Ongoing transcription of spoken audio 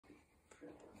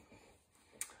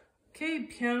Okay,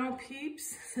 piano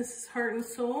peeps, this is Heart and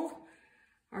Soul,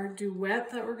 our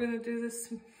duet that we're going to do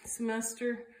this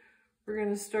semester. We're going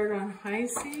to start on high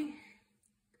C,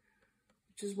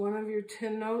 which is one of your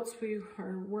 10 notes we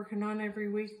are working on every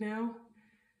week now.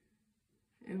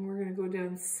 And we're going to go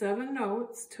down 7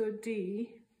 notes to a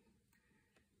D.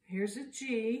 Here's a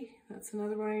G, that's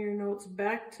another one of your notes,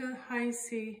 back to high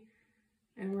C,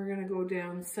 and we're going to go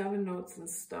down 7 notes and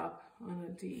stop on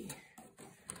a D.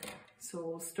 So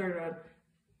we'll start on,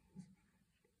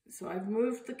 so I've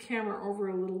moved the camera over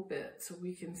a little bit so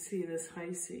we can see this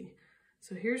high C.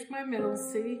 So here's my middle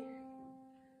C,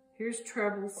 here's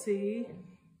treble C.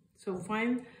 So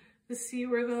find the C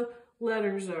where the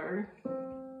letters are.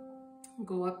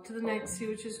 Go up to the next C,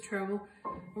 which is treble,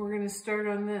 and we're going to start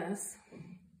on this.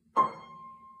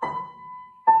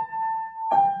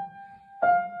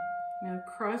 Now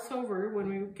cross over. When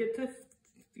we get to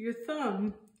your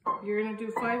thumb, you're going to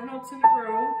do 5 notes in a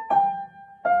row.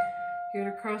 You're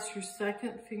going to cross your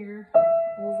second finger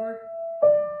over,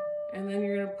 and then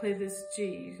you're going to play this G.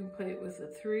 You can play it with a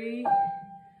 3,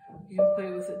 you can play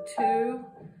it with a 2,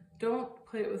 don't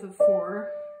play it with a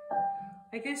 4.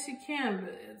 I guess you can,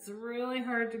 but it's really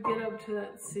hard to get up to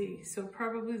that C. So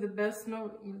probably the best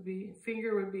note would be,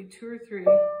 finger would be 2 or 3.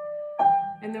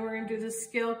 And then we're going to do the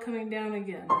scale coming down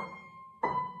again.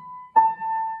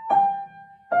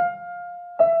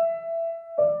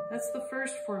 That's the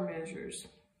first 4 measures.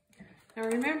 Now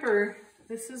remember,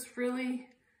 this is really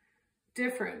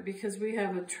different because we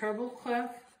have a treble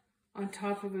clef on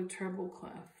top of a treble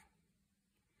clef.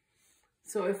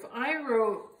 So if I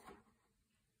wrote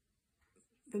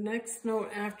the next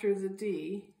note after the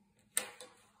D,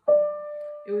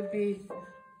 it would be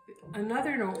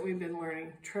another note we've been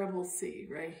learning, treble C,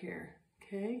 right here,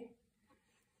 okay?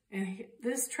 And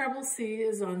this treble C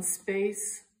is on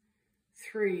space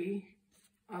 3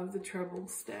 of the treble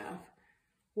staff.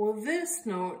 Well, this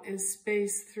note is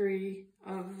space 3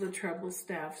 of the treble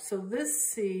staff. So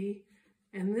this C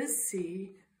and this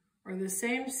C are the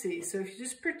same C. So if you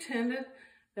just pretended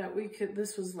that we could,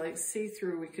 this was like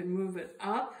see-through, we could move it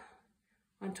up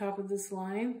on top of this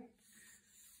line,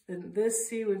 then this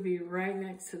C would be right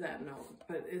next to that note.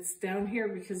 But it's down here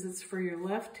because it's for your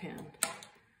left hand.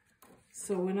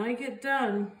 So when I get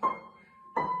done,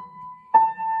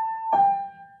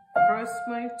 cross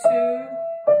my 2,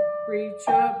 reach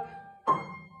up.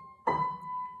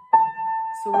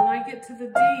 So when I get to the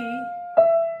D,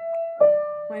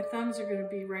 my thumbs are going to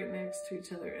be right next to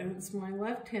each other, and it's my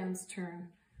left hand's turn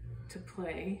to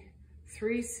play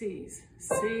 3 C's.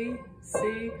 C,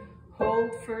 C,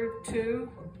 hold for 2,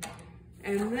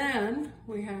 and then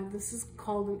we have, this is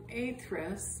called an 8th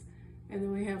rest, and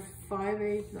then we have 5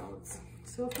 8th notes.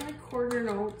 So if my quarter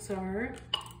notes are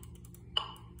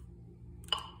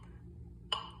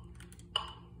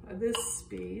this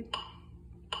speed,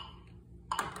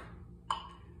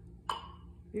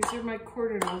 these are my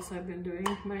quarter notes I've been doing.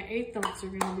 My 8th notes are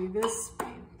going to be this speed.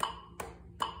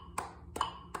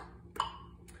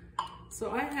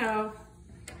 So I have,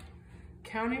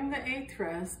 counting the 8th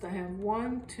rest, I have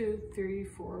 1, 2, 3,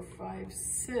 4, 5,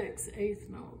 6 8th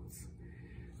notes.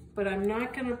 But I'm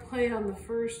not going to play on the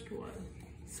first one.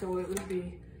 So it would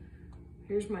be,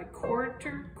 here's my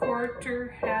quarter, quarter,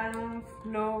 half,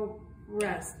 note,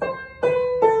 rest. And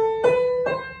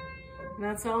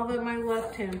that's all that my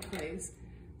left hand plays.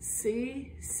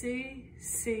 C, C,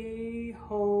 C,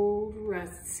 hold,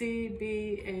 rest. C,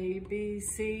 B, A, B,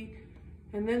 C.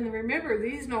 And then remember,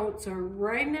 these notes are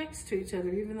right next to each other,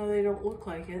 even though they don't look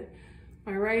like it.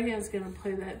 My right hand's gonna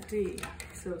play that D.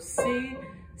 So C,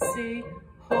 C,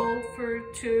 hold for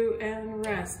 2, and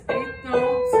rest. 8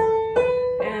 notes,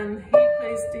 and he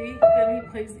plays D, then he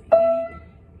plays E,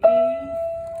 E,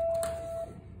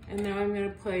 and now I'm gonna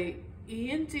play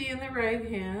E and D in the right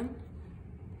hand,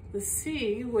 the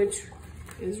C, which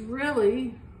is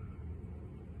really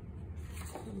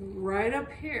right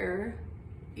up here,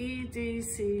 E, D,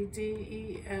 C, D,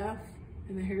 E, F,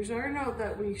 and then here's our note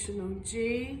that we should know,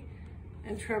 G,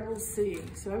 and treble C.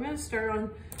 So I'm going to start on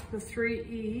the 3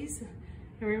 E's,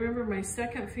 and remember my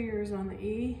second finger is on the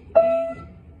E, E,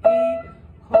 E,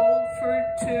 hold for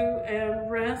 2, and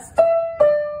rest.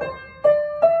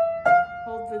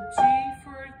 Hold the G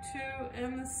for 2,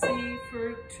 and the C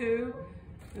for 2,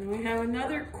 and we have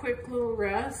another quick little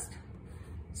rest.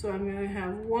 So I'm going to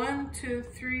have 1, 2,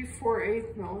 3, 4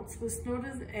 8th notes. This note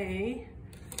is A.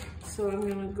 So I'm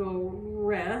going to go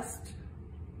rest.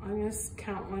 I'm going to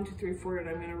count 1, 2, 3, 4, and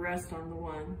I'm going to rest on the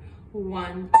 1.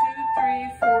 1, 2,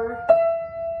 3, 4.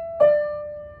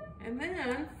 And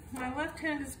then my left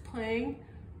hand is playing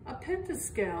a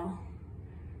pentascale.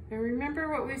 And remember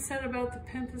what we said about the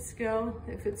pentascale?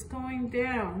 If it's going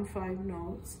down 5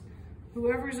 notes,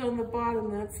 whoever's on the bottom,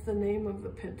 that's the name of the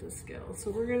pentascale.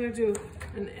 So we're gonna do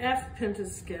an F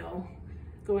pentascale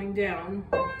going down,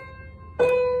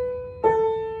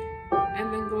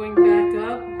 and then going back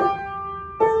up,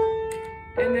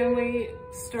 and then we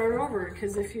start over,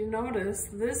 because if you notice,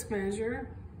 this measure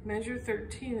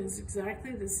 13, is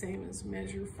exactly the same as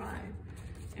measure 5.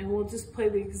 And we'll just play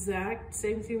the exact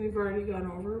same thing we've already gone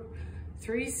over.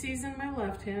 3 C's in my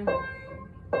left hand.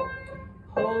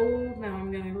 Hold, now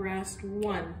I'm gonna rest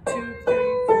 1, 2,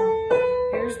 3,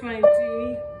 4. Here's my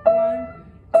D, 1,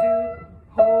 2,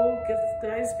 hold. The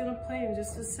guy's gonna play in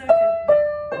just a second.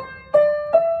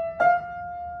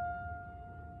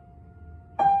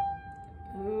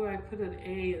 Oh, I put an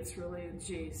A, it's really a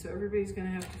G, so everybody's gonna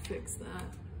have to fix that.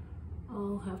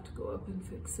 I'll have to go up and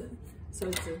fix it. So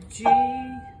it's a G,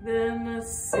 then a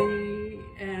C,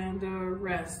 and a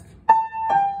rest.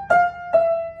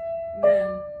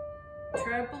 Then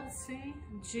treble C,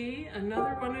 G,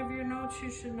 another one of your notes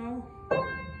you should know.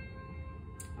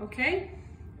 Okay?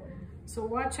 So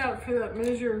watch out for that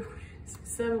measure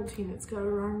 17. It's got a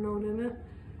wrong note in it.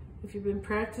 If you've been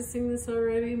practicing this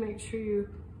already, make sure you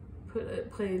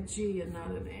play a G and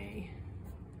not an A.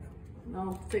 And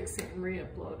I'll fix it and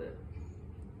re-upload it.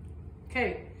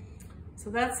 Okay, so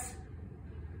that's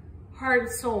Heart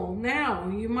and Soul. Now,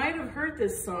 you might have heard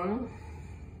this song.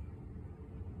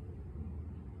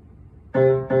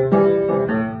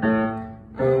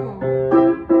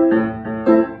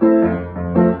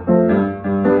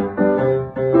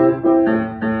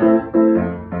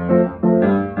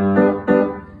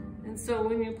 And so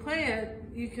when you play it,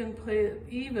 you can play it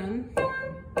even.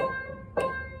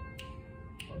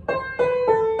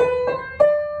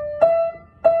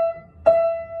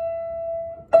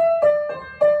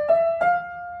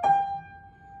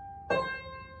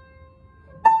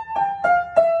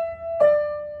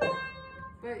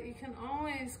 But you can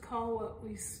always call what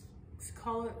we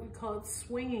call it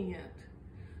swinging it.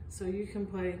 So you can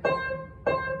play 1,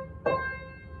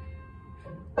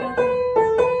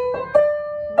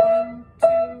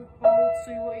 2, hold.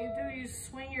 So what you do, you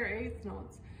swing your 8th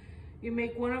notes. You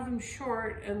make one of them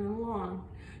short and then long.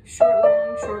 Short,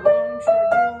 long, short, long, short,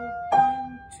 hold.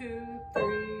 1, 2,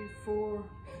 3, 4.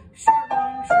 Short,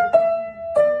 long,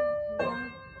 2,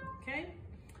 1. Okay?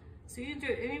 So you can do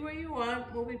it any way you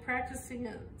want. We'll be practicing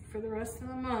it for the rest of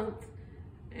the month,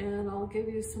 and I'll give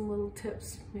you some little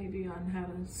tips maybe on how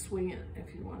to swing it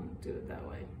if you want to do it that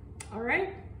way. All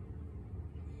right?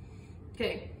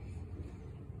 Okay.